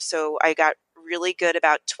 So I got really good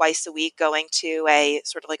about twice a week going to a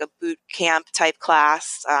sort of like a boot camp type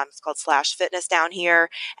class. It's called Slash Fitness down here.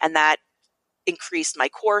 And that increased my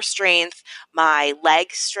core strength, my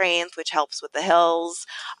leg strength, which helps with the hills.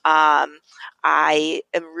 I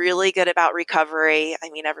am really good about recovery.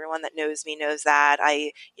 I mean, everyone that knows me knows that.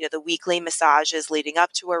 The weekly massages leading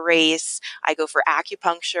up to a race. I go for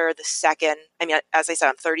acupuncture the second. I mean, as I said,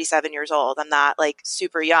 I'm 37 years old. I'm not like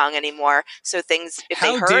super young anymore. So things, if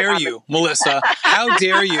they hurt. How dare you, Melissa? How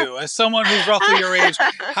dare you? As someone who's roughly your age,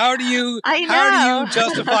 how do you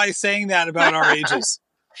justify saying that about our ages?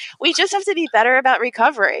 We just have to be better about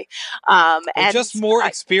recovery. And just more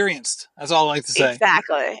experienced. That's all I like to say.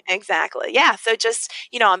 Exactly. Yeah. So just,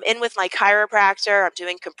 I'm in with my chiropractor. I'm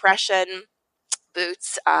doing compression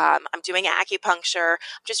boots. I'm doing acupuncture.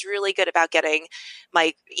 I'm just really good about getting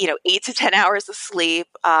my, 8 to 10 hours of sleep,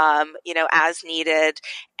 as needed.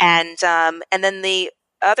 And then the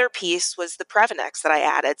other piece was the Previnex that I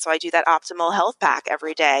added. So I do that optimal health pack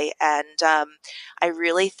every day. And I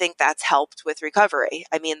really think that's helped with recovery.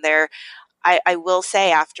 I mean, I will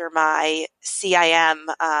say after my CIM,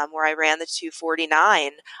 where I ran the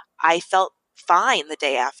 2:49, I felt fine the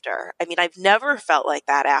day after. I mean, I've never felt like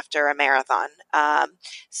that after a marathon.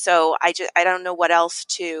 So I don't know what else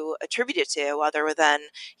to attribute it to other than,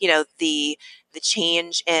 the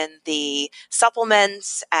change in the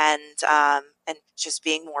supplements and just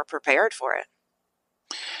being more prepared for it.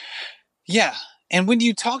 Yeah. And when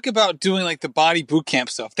you talk about doing like the body boot camp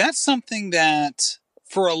stuff, that's something that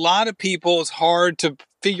for a lot of people is hard to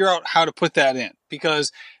figure out how to put that in,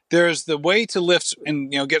 because there's the way to lift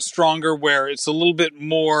and, get stronger where it's a little bit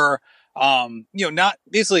more, not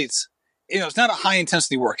basically it's not a high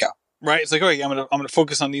intensity workout, right? It's like, okay, I'm going to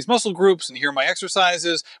focus on these muscle groups and here are my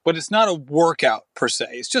exercises, but it's not a workout per se.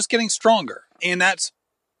 It's just getting stronger. And that's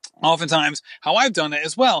oftentimes how I've done it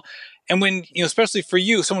as well. And when, especially for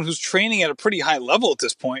you, someone who's training at a pretty high level at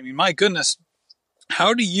this point, I mean, my goodness,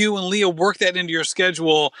 how do you and Leah work that into your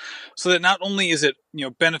schedule so that not only is it,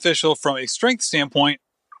 beneficial from a strength standpoint,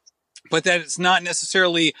 but that it's not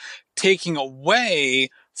necessarily taking away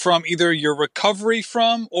from either your recovery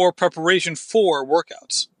from or preparation for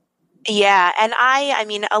workouts? Yeah. And I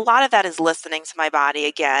mean, a lot of that is listening to my body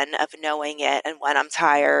again, of knowing it and when I'm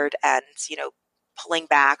tired and, pulling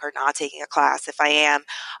back or not taking a class if I am.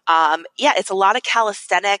 It's a lot of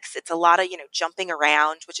calisthenics. It's a lot of, jumping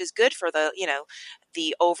around, which is good for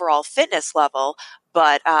the overall fitness level,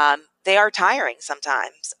 but they are tiring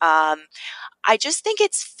sometimes. I just think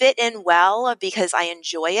it's fit in well because I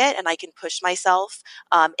enjoy it and I can push myself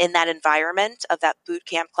in that environment of that boot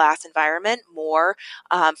camp class environment more.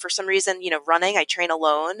 For some reason, running, I train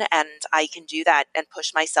alone and I can do that and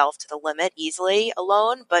push myself to the limit easily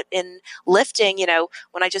alone. But in lifting,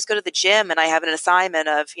 when I just go to the gym and I have an assignment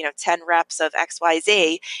of, 10 reps of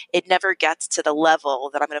XYZ, it never gets to the level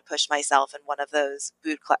that I'm going to push myself in one of those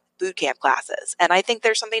boot camp classes. And I think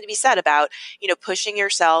there's something to be said about, pushing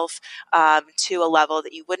yourself to a level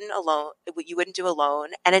that you wouldn't do alone,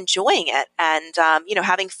 and enjoying it and,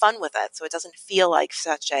 having fun with it. So it doesn't feel like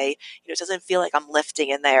it doesn't feel like I'm lifting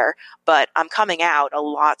in there, but I'm coming out a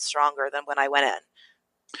lot stronger than when I went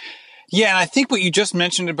in. Yeah. And I think what you just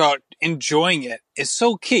mentioned about enjoying it is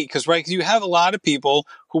so key because, right, 'cause you have a lot of people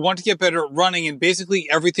who want to get better at running and basically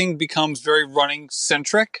everything becomes very running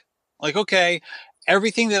centric. Like, okay,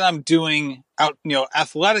 everything that I'm doing out,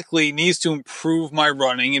 athletically needs to improve my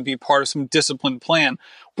running and be part of some disciplined plan,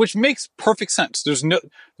 which makes perfect sense.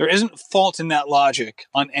 There isn't fault in that logic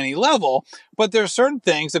on any level, but there are certain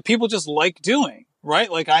things that people just like doing,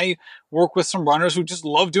 right? Like I work with some runners who just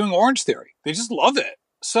love doing Orange Theory. They just love it.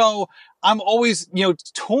 So I'm always,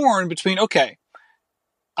 torn between, okay,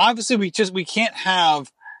 obviously we can't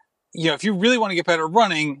have, if you really want to get better at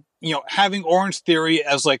running, having Orange Theory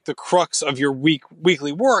as like the crux of your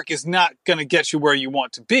weekly work is not going to get you where you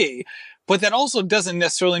want to be. But that also doesn't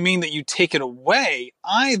necessarily mean that you take it away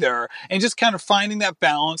either, and just kind of finding that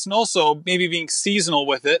balance, and also maybe being seasonal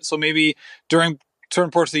with it. So maybe during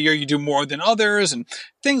certain parts of the year you do more than others and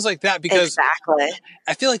things like that, because Exactly.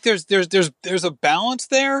 I feel like there's a balance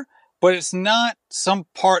there, but it's not something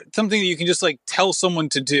that you can just like tell someone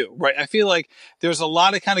to do, right? I feel like there's a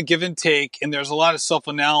lot of kind of give and take, and there's a lot of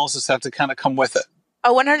self-analysis that have to kind of come with it.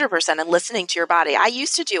 Oh, 100%. And listening to your body. I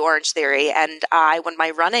used to do Orange Theory. And when my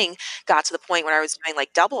running got to the point where I was doing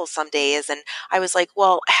like doubles some days, and I was like,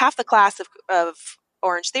 well, half the class of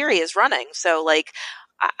Orange Theory is running. So, like,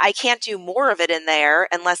 I can't do more of it in there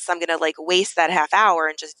unless I'm going to like waste that half hour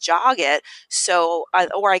and just jog it. So,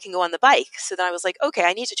 or I can go on the bike. So then I was like, okay,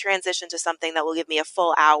 I need to transition to something that will give me a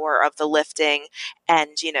full hour of the lifting. And,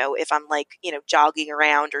 if I'm like, jogging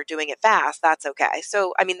around or doing it fast, that's okay.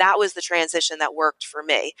 So, I mean, that was the transition that worked for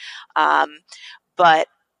me. But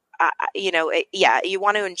yeah, you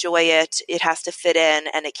want to enjoy it. It has to fit in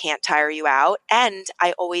and it can't tire you out. And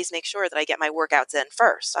I always make sure that I get my workouts in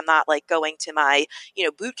first. I'm not like going to my,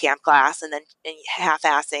 boot camp class and then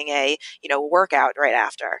half-assing a, workout right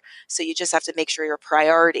after. So you just have to make sure your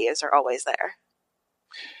priorities are always there.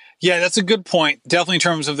 Yeah, that's a good point. Definitely in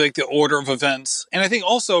terms of like the order of events. And I think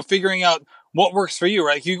also figuring out what works for you,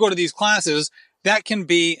 right? If you go to these classes, that can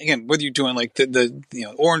be, again, whether you're doing like the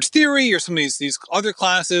Orange Theory or some of these other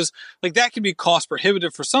classes, like that can be cost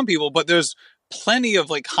prohibitive for some people, but there's plenty of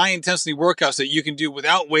like high intensity workouts that you can do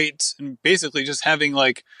without weights and basically just having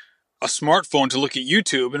like a smartphone to look at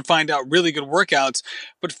YouTube and find out really good workouts,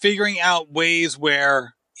 but figuring out ways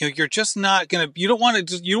where, you're just not going to, you don't want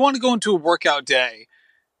to go into a workout day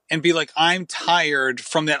and be like, I'm tired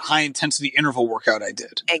from that high intensity interval workout I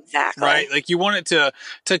did. Exactly. Right? Like you want it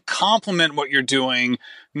to complement what you're doing,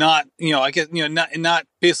 not, I guess, not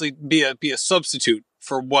basically be a substitute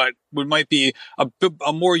for what might be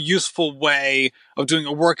a more useful way of doing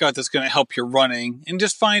a workout that's going to help your running, and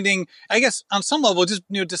just finding, I guess, on some level, just,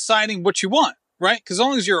 deciding what you want. Right? Because as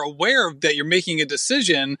long as you're aware that you're making a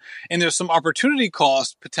decision and there's some opportunity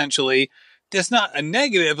cost potentially, that's not a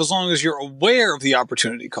negative as long as you're aware of the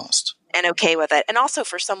opportunity cost. And okay with it. And also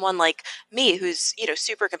for someone like me who's,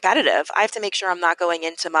 super competitive, I have to make sure I'm not going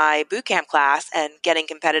into my boot camp class and getting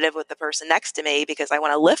competitive with the person next to me because I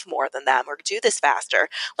want to lift more than them or do this faster.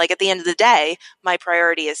 Like at the end of the day, my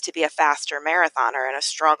priority is to be a faster marathoner and a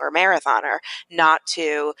stronger marathoner, not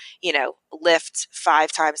to, lift 5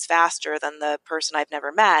 times faster than the person I've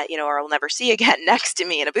never met, or will never see again next to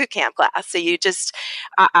me in a boot camp class. So you just,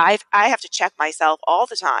 I have to check myself all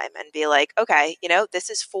the time and be like, okay, this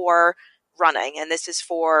is for running and this is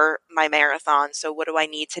for my marathon. So what do I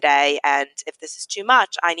need today? And if this is too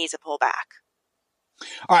much, I need to pull back.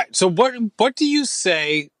 All right. So what do you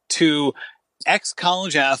say to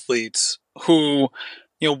ex-college athletes who,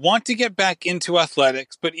 want to get back into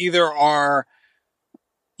athletics, but either are,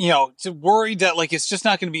 worried that like it's just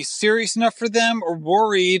not going to be serious enough for them, or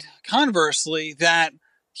worried conversely that,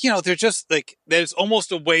 they're just like, that it's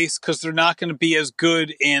almost a waste because they're not going to be as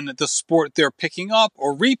good in the sport they're picking up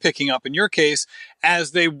or re-picking up in your case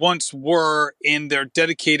as they once were in their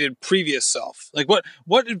dedicated previous self? Like what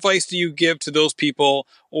advice do you give to those people,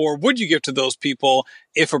 or would you give to those people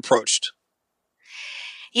if approached?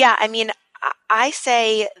 Yeah, I mean, I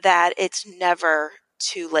say that it's never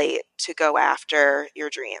too late to go after your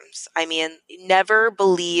dreams. I mean, never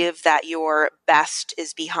believe that your best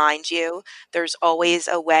is behind you. There's always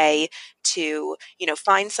a way to,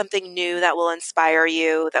 find something new that will inspire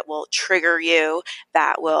you, that will trigger you,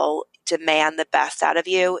 that will demand the best out of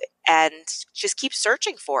you, and just keep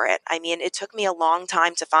searching for it. I mean, it took me a long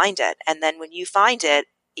time to find it. And then when you find it,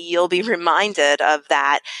 you'll be reminded of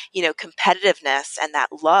that, competitiveness and that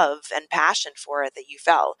love and passion for it that you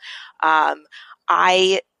felt. Um,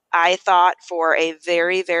 I I thought for a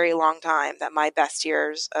very, very long time that my best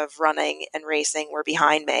years of running and racing were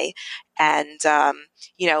behind me, and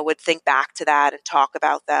would think back to that and talk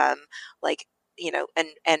about them, like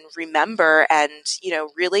and remember and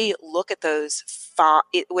really look at those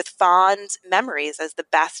with fond memories as the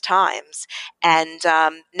best times. And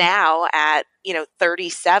now at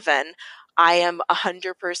 37. I am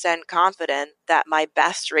 100% confident that my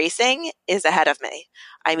best racing is ahead of me.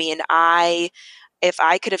 I mean, if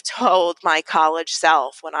I could have told my college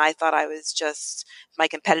self when I thought I was just, my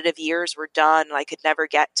competitive years were done and I could never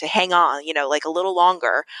get to hang on, like a little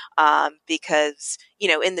longer, because,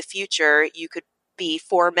 in the future you could be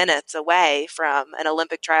 4 minutes away from an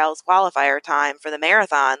Olympic trials qualifier time for the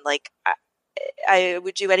marathon. Like, I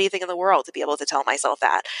would do anything in the world to be able to tell myself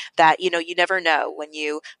that, you never know when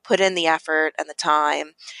you put in the effort and the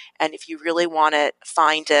time. And if you really want it,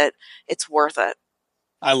 find it, it's worth it.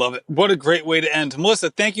 I love it. What a great way to end.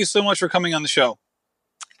 Melissa, thank you so much for coming on the show.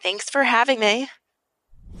 Thanks for having me.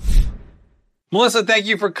 Melissa, thank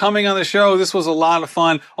you for coming on the show. This was a lot of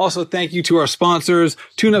fun. Also, thank you to our sponsors,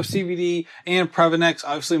 Tune Up CBD and Previnex.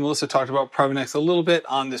 Obviously, Melissa talked about Previnex a little bit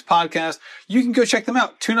on this podcast. You can go check them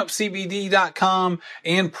out, tuneupcbd.com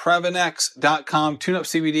and Previnex.com. Tune Up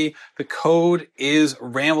CBD, the code is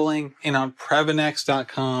Rambling, and on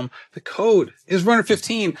Previnex.com, the code is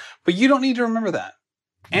Runner15, but you don't need to remember that.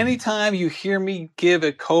 Anytime you hear me give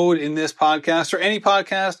a code in this podcast or any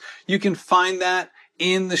podcast, you can find that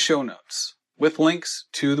in the show notes with links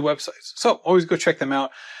to the websites. So always go check them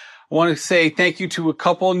out. I want to say thank you to a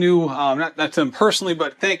couple new, not to them personally,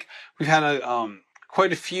 but we've had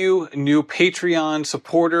quite a few new Patreon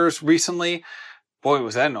supporters recently. Boy,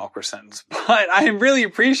 was that an awkward sentence. But I am really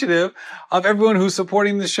appreciative of everyone who's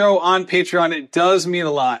supporting the show on Patreon. It does mean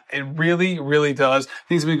a lot. It really, really does.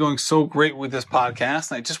 Things have been going so great with this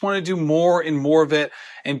podcast, and I just want to do more and more of it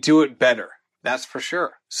and do it better. That's for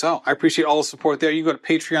sure. So I appreciate all the support there. You go to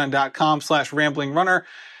patreon.com/ramblingrunner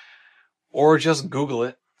or just Google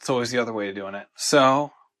it. It's always the other way of doing it.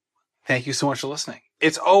 So thank you so much for listening.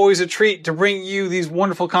 It's always a treat to bring you these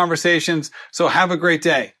wonderful conversations. So have a great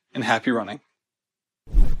day and happy running.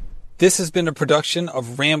 This has been a production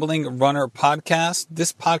of Rambling Runner Podcast.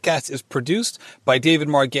 This podcast is produced by David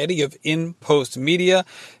Margetti of In Post Media.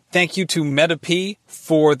 Thank you to Meta P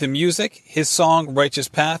for the music. His song Righteous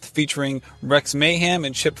Path featuring Rex Mayhem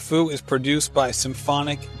and Chip Fu is produced by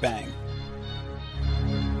Symphonic Bang.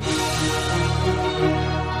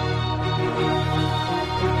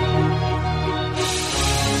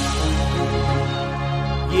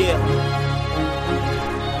 Yeah.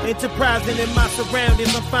 Enterprising in my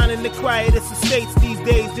surroundings, I'm finding the quietest estates these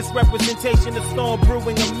days. Just representation of storm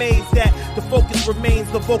brewing, amazed that the focus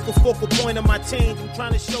remains the vocal's focal point of my change. I'm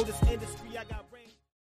trying to show this industry.